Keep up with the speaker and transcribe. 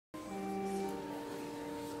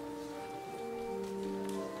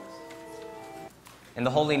In the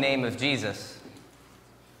holy name of Jesus.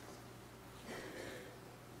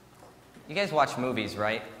 You guys watch movies,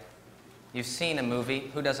 right? You've seen a movie.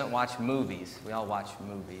 Who doesn't watch movies? We all watch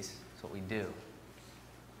movies. That's what we do.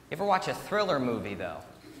 You ever watch a thriller movie, though?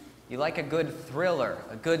 You like a good thriller,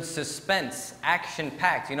 a good suspense,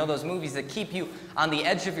 action-packed. You know those movies that keep you on the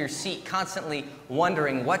edge of your seat, constantly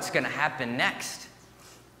wondering what's going to happen next?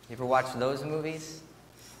 You ever watch those movies?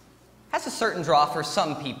 Has a certain draw for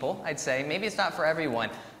some people, I'd say. Maybe it's not for everyone.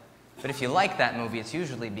 But if you like that movie, it's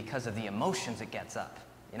usually because of the emotions it gets up.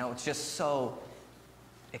 You know, it's just so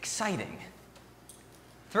exciting.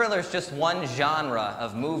 Thriller is just one genre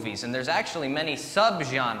of movies, and there's actually many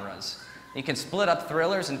sub-genres. You can split up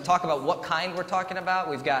thrillers and talk about what kind we're talking about.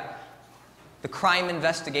 We've got the crime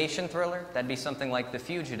investigation thriller. That'd be something like The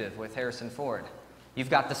Fugitive with Harrison Ford. You've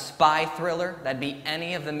got the spy thriller. That'd be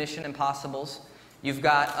any of the Mission Impossibles. You've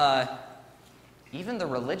got even the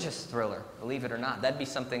religious thriller, believe it or not. That'd be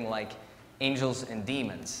something like Angels and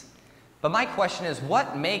Demons. But my question is,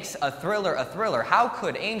 what makes a thriller a thriller? How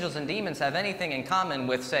could Angels and Demons have anything in common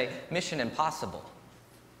with, say, Mission Impossible?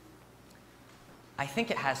 I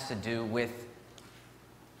think it has to do with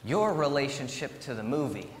your relationship to the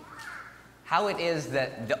movie. How it is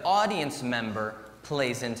that the audience member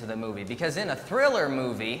plays into the movie. Because in a thriller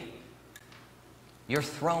movie, you're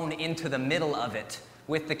thrown into the middle of it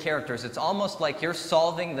with the characters. It's almost like you're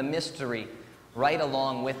solving the mystery right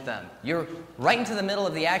along with them. You're right into the middle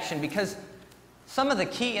of the action because some of the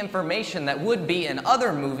key information that would be in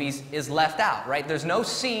other movies is left out, right? There's no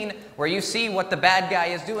scene where you see what the bad guy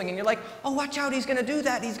is doing and you're like, oh, watch out, he's going to do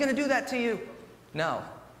that. He's going to do that to you. No.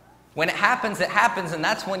 When it happens, and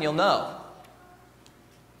that's when you'll know.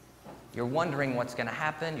 You're wondering what's going to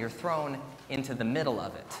happen. You're thrown into the middle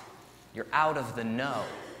of it. You're out of the know.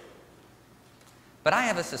 But I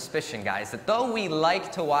have a suspicion, guys, that though we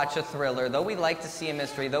like to watch a thriller, though we like to see a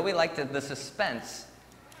mystery, though we like the suspense,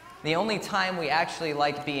 the only time we actually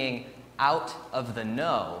like being out of the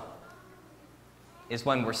know is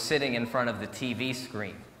when we're sitting in front of the TV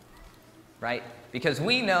screen, right? Because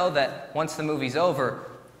we know that once the movie's over,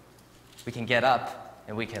 we can get up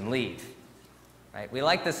and we can leave, right? We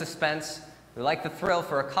like the suspense, we like the thrill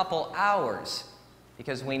for a couple hours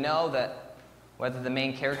because we know that whether the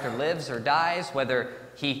main character lives or dies, whether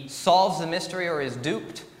he solves the mystery or is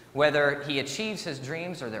duped, whether he achieves his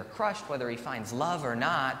dreams or they're crushed, whether he finds love or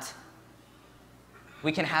not,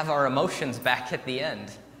 we can have our emotions back at the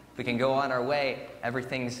end. We can go on our way.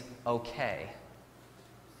 Everything's okay.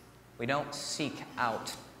 We don't seek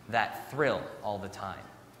out that thrill all the time.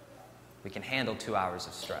 We can handle 2 hours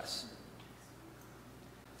of stress.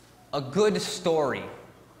 A good story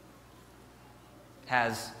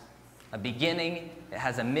has a beginning, it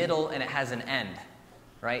has a middle, and it has an end,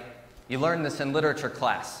 right? You learn this in literature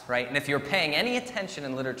class, right? And if you're paying any attention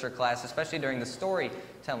in literature class, especially during the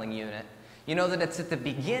storytelling unit, you know that it's at the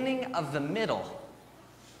beginning of the middle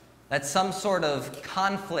that some sort of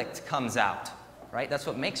conflict comes out, right? That's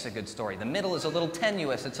what makes a good story. The middle is a little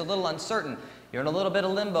tenuous, it's a little uncertain. You're in a little bit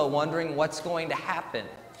of limbo, wondering what's going to happen.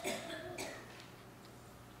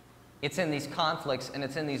 It's in these conflicts and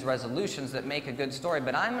it's in these resolutions that make a good story.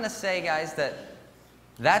 But I'm going to say, guys, that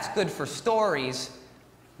that's good for stories,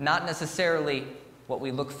 not necessarily what we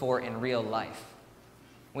look for in real life.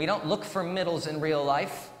 We don't look for middles in real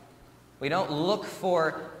life. We don't look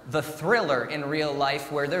for the thriller in real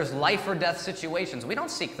life where there's life or death situations. We don't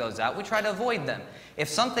seek those out. We try to avoid them. If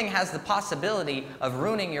something has the possibility of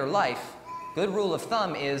ruining your life, good rule of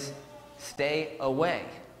thumb is stay away.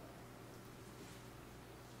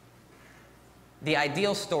 The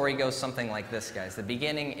ideal story goes something like this, guys. The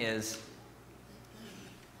beginning is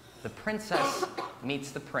the princess meets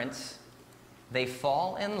the prince. They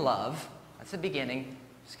fall in love. That's the beginning.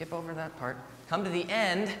 Skip over that part. Come to the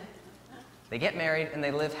end. They get married and they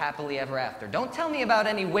live happily ever after. Don't tell me about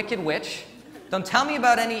any wicked witch. Don't tell me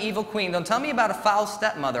about any evil queen. Don't tell me about a foul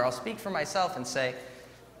stepmother. I'll speak for myself and say,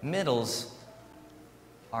 middles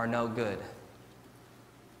are no good.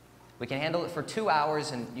 We can handle it for 2 hours,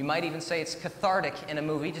 and you might even say it's cathartic in a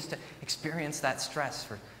movie just to experience that stress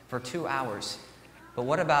for 2 hours. But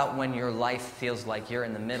what about when your life feels like you're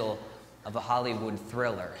in the middle of a Hollywood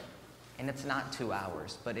thriller, and it's not 2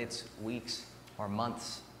 hours, but it's weeks or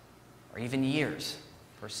months or even years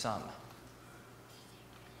for some?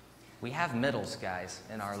 We have middles, guys,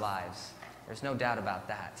 in our lives. There's no doubt about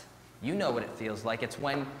that. You know what it feels like. It's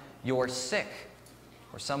when you're sick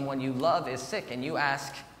or someone you love is sick and you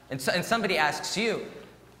ask, and somebody asks you,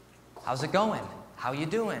 how's it going? How you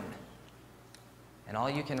doing? And all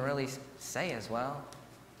you can really say is, well,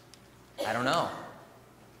 I don't know.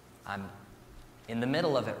 I'm in the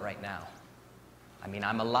middle of it right now. I mean,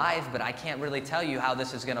 I'm alive, but I can't really tell you how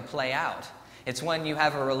this is going to play out. It's when you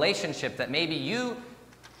have a relationship that maybe you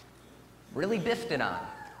really biffed it on,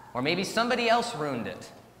 or maybe somebody else ruined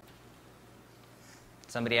it.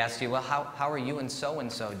 Somebody asks you, well, how are you and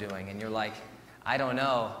so doing? And you're like, I don't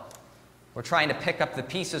know. We're trying to pick up the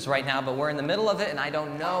pieces right now, but we're in the middle of it, and I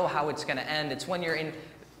don't know how it's going to end. It's when you're in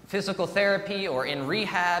physical therapy or in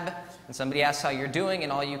rehab, and somebody asks how you're doing,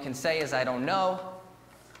 and all you can say is, I don't know.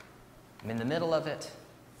 I'm in the middle of it.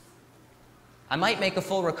 I might make a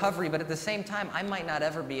full recovery, but at the same time, I might not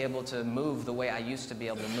ever be able to move the way I used to be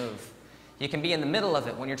able to move. You can be in the middle of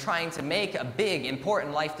it when you're trying to make a big,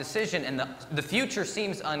 important life decision and the future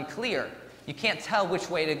seems unclear. You can't tell which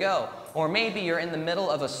way to go. Or maybe you're in the middle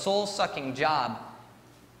of a soul-sucking job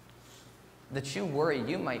that you worry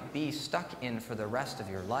you might be stuck in for the rest of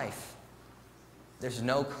your life. There's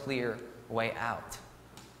no clear way out.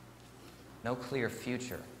 No clear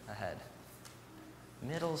future ahead.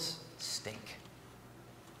 Middles stink.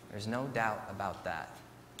 There's no doubt about that.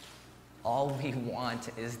 All we want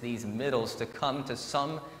is these middles to come to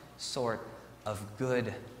some sort of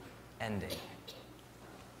good ending.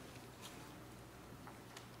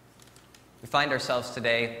 We find ourselves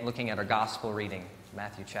today looking at our gospel reading,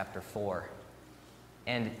 Matthew chapter 4.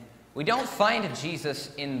 And we don't find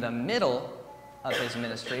Jesus in the middle of his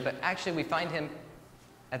ministry, but actually we find him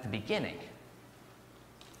at the beginning.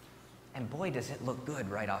 And boy, does it look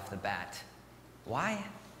good right off the bat. Why?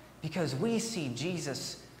 Because we see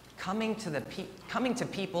Jesus coming to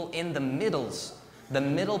people in the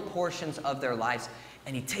middle portions of their lives,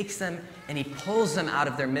 and he takes them and he pulls them out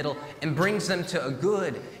of their middle and brings them to a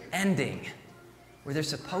good ending where they're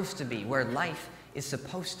supposed to be, where life is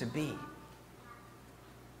supposed to be.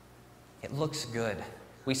 It looks good.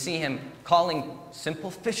 We see him calling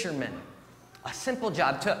simple fishermen, a simple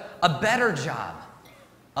job, to a better job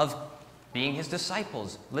of being his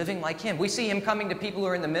disciples, living like him. We see him coming to people who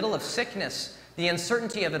are in the middle of sickness, the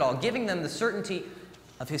uncertainty of it all, giving them the certainty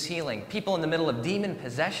of his healing. People in the middle of demon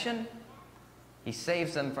possession, he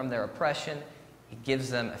saves them from their oppression. He gives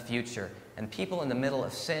them a future. And people in the middle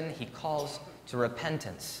of sin, he calls to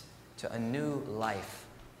repentance, to a new life,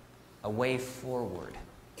 a way forward.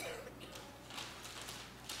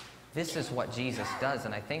 This is what Jesus does,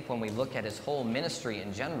 and I think when we look at his whole ministry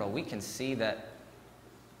in general, we can see that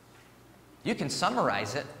you can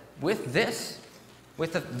summarize it with this,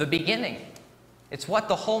 with the beginning. It's what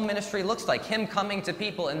the whole ministry looks like, him coming to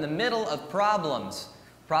people in the middle of problems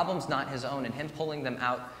not his own, and him pulling them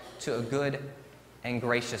out to a good and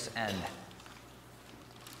gracious end.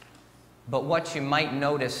 But what you might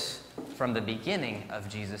notice from the beginning of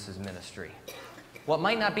Jesus' ministry, what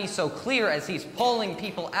might not be so clear as he's pulling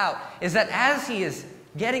people out, is that as he is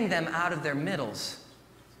getting them out of their middles,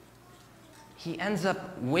 he ends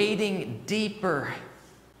up wading deeper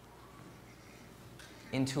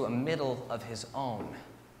into a middle of his own.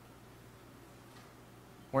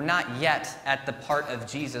 We're not yet at the part of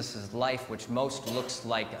Jesus' life which most looks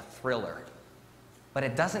like a thriller. But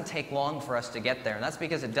it doesn't take long for us to get there. And that's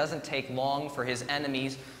because it doesn't take long for his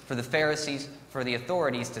enemies, for the Pharisees, for the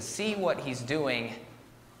authorities to see what he's doing,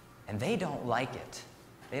 and they don't like it.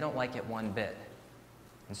 They don't like it one bit.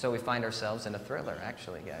 And so we find ourselves in a thriller,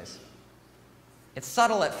 actually, guys. It's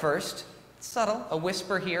subtle at first. It's subtle. A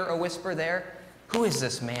whisper here, a whisper there. Who is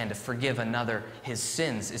this man to forgive another his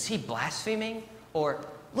sins? Is he blaspheming? Or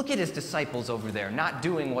look at his disciples over there, not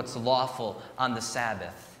doing what's lawful on the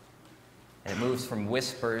Sabbath. And it moves from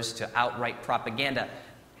whispers to outright propaganda.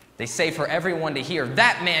 They say for everyone to hear,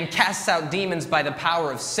 that man casts out demons by the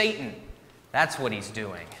power of Satan. That's what he's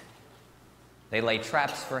doing. They lay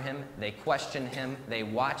traps for him. They question him. They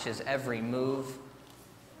watch his every move.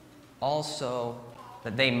 Also,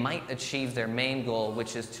 that they might achieve their main goal,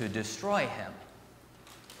 which is to destroy him.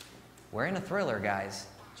 We're in a thriller, guys.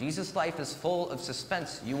 Jesus' life is full of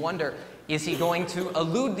suspense. You wonder, is he going to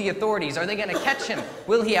elude the authorities? Are they going to catch him?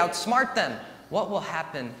 Will he outsmart them? What will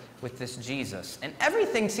happen with this Jesus? And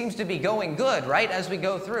everything seems to be going good, right, as we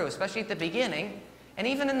go through, especially at the beginning. And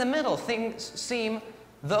even in the middle, things seem,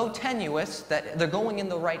 though tenuous, that they're going in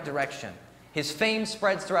the right direction. His fame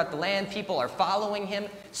spreads throughout the land. People are following him,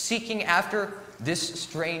 seeking after this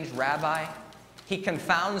strange rabbi. He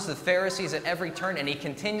confounds the Pharisees at every turn, and he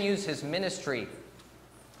continues his ministry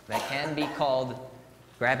that can be called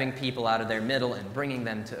grabbing people out of their middle and bringing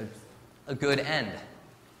them to a good end.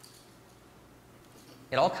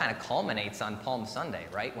 It all kind of culminates on Palm Sunday,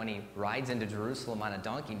 right? When he rides into Jerusalem on a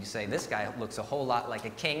donkey, and you say, this guy looks a whole lot like a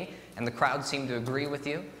king, and the crowd seem to agree with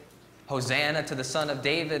you. Hosanna to the Son of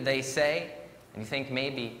David, they say, and you think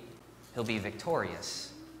maybe he'll be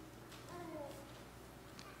victorious.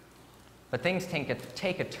 But things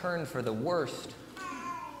take a turn for the worst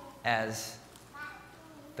as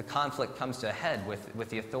the conflict comes to a head with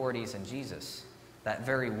the authorities and Jesus. That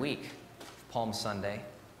very week, Palm Sunday,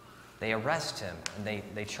 they arrest him and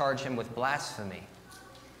they charge him with blasphemy.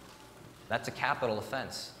 That's a capital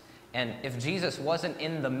offense. And if Jesus wasn't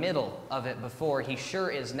in the middle of it before, he sure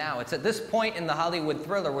is now. It's at this point in the Hollywood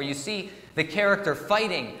thriller where you see the character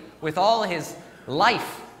fighting with all his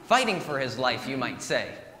life, fighting for his life, you might say,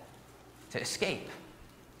 to escape.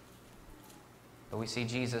 But we see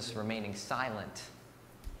Jesus remaining silent.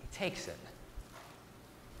 He takes it.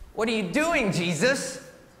 What are you doing, Jesus?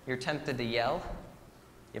 You're tempted to yell.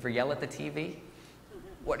 You ever yell at the TV?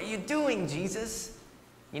 What are you doing, Jesus?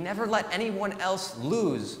 You never let anyone else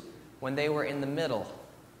lose when they were in the middle.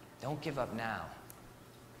 Don't give up now.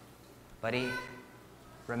 But he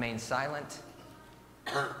remains silent.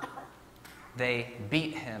 They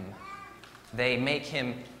beat him. They make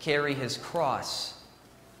him carry his cross.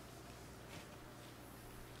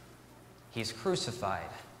 He's crucified.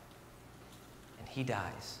 And he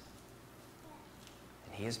dies.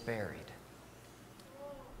 And he is buried.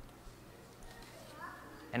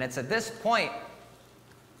 And it's at this point,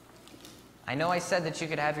 I know I said that you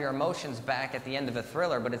could have your emotions back at the end of a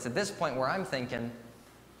thriller, but it's at this point where I'm thinking,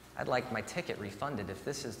 I'd like my ticket refunded if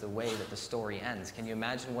this is the way that the story ends. Can you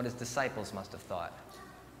imagine what his disciples must have thought?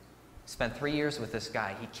 Spent 3 years with this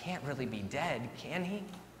guy. He can't really be dead, can he?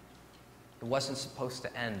 It wasn't supposed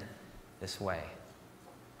to end this way.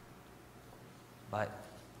 But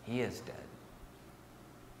he is dead.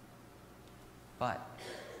 But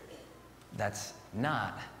that's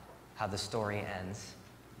not how the story ends.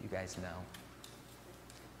 You guys know.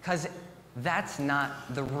 Because that's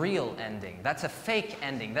not the real ending. That's a fake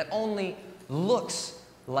ending that only looks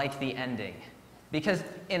like the ending. Because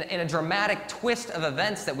in a dramatic twist of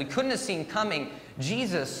events that we couldn't have seen coming,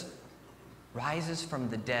 Jesus rises from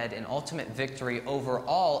the dead in ultimate victory over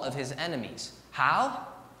all of his enemies. How?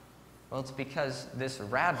 Well, it's because this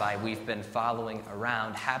rabbi we've been following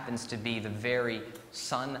around happens to be the very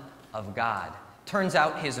Son of God. Turns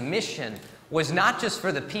out his mission was not just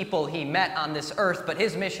for the people he met on this earth, but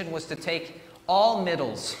his mission was to take all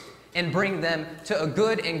middles and bring them to a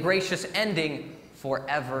good and gracious ending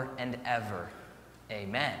forever and ever.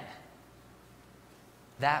 Amen.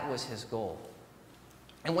 That was his goal.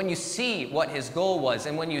 And when you see what his goal was,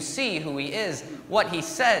 and when you see who he is, what he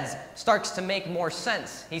says starts to make more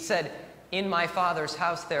sense. He said, "In my Father's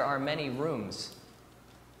house there are many rooms.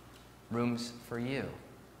 Rooms for you."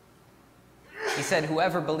 He said,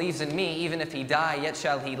 "Whoever believes in me, even if he die, yet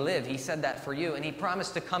shall he live." He said that for you. And he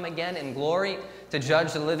promised to come again in glory to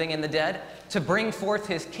judge the living and the dead, to bring forth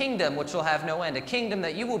his kingdom, which will have no end, a kingdom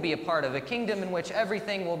that you will be a part of, a kingdom in which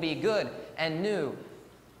everything will be good and new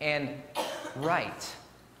and right.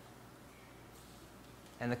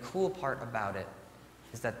 And the cool part about it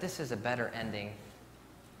is that this is a better ending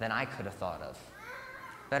than I could have thought of.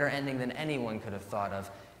 Better ending than anyone could have thought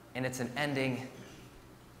of. And it's an ending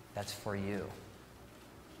that's for you.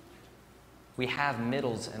 We have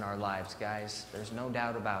middles in our lives, guys. There's no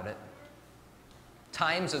doubt about it.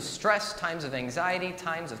 Times of stress, times of anxiety,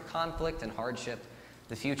 times of conflict and hardship.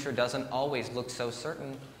 The future doesn't always look so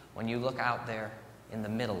certain when you look out there in the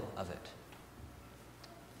middle of it.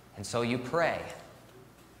 And so you pray,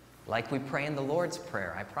 like we pray in the Lord's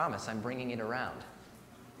Prayer. I promise I'm bringing it around.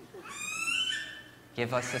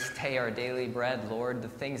 Give us this day our daily bread, Lord, the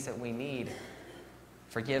things that we need.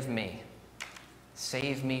 Forgive me.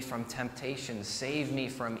 Save me from temptation. Save me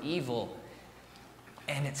from evil.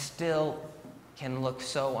 And it still can look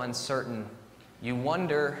so uncertain. You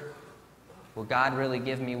wonder, will God really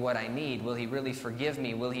give me what I need? Will he really forgive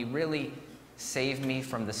me? Will he really save me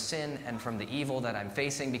from the sin and from the evil that I'm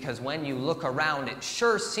facing? Because when you look around, it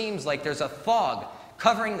sure seems like there's a fog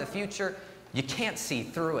covering the future. You can't see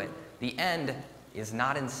through it. The end is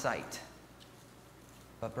not in sight.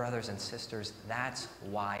 But brothers and sisters, that's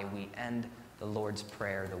why we end the Lord's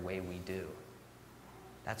Prayer the way we do.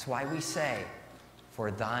 That's why we say,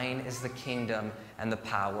 "For thine is the kingdom and the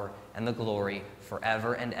power and the glory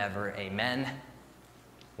forever and ever. Amen."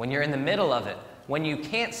 When you're in the middle of it, when you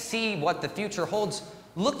can't see what the future holds,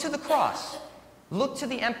 look to the cross. Look to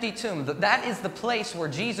the empty tomb. That is the place where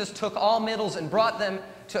Jesus took all middles and brought them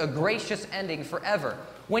to a gracious ending forever.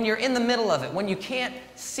 When you're in the middle of it, when you can't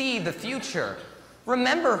see the future,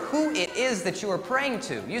 remember who it is that you are praying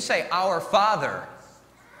to. You say, "Our Father,"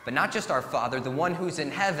 but not just our Father, the one who's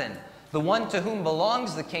in heaven, the one to whom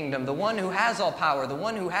belongs the kingdom, the one who has all power, the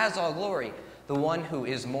one who has all glory, the one who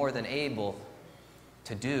is more than able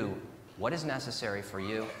to do what is necessary for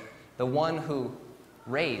you, the one who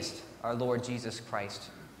raised our Lord Jesus Christ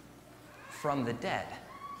from the dead.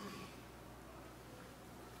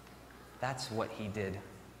 That's what he did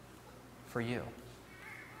for you.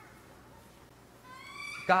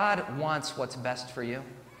 God wants what's best for you.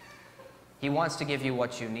 He wants to give you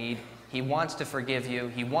what you need. He wants to forgive you.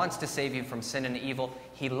 He wants to save you from sin and evil.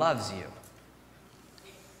 He loves you.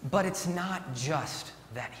 But it's not just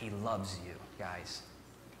that he loves you, guys.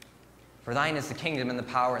 For thine is the kingdom and the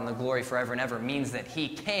power and the glory forever and ever means that he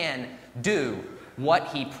can do what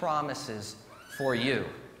he promises for you.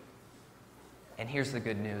 And here's the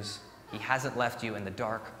good news. He hasn't left you in the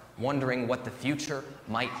dark, wondering what the future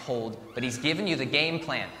might hold, but he's given you the game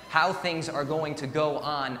plan, how things are going to go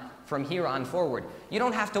on from here on forward. You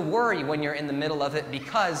don't have to worry when you're in the middle of it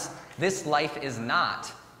because this life is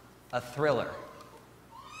not a thriller.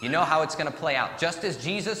 You know how it's going to play out. Just as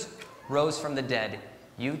Jesus rose from the dead,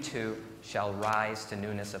 you too shall rise to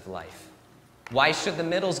newness of life. Why should the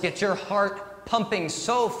middles get your heart pumping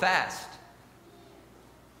so fast?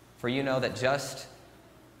 For you know that just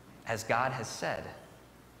as God has said,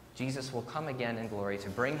 Jesus will come again in glory to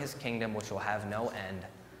bring his kingdom which will have no end.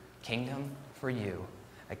 Kingdom for you.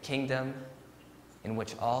 A kingdom in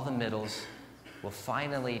which all the middles will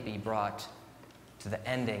finally be brought to the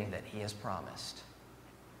ending that he has promised.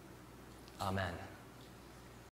 Amen.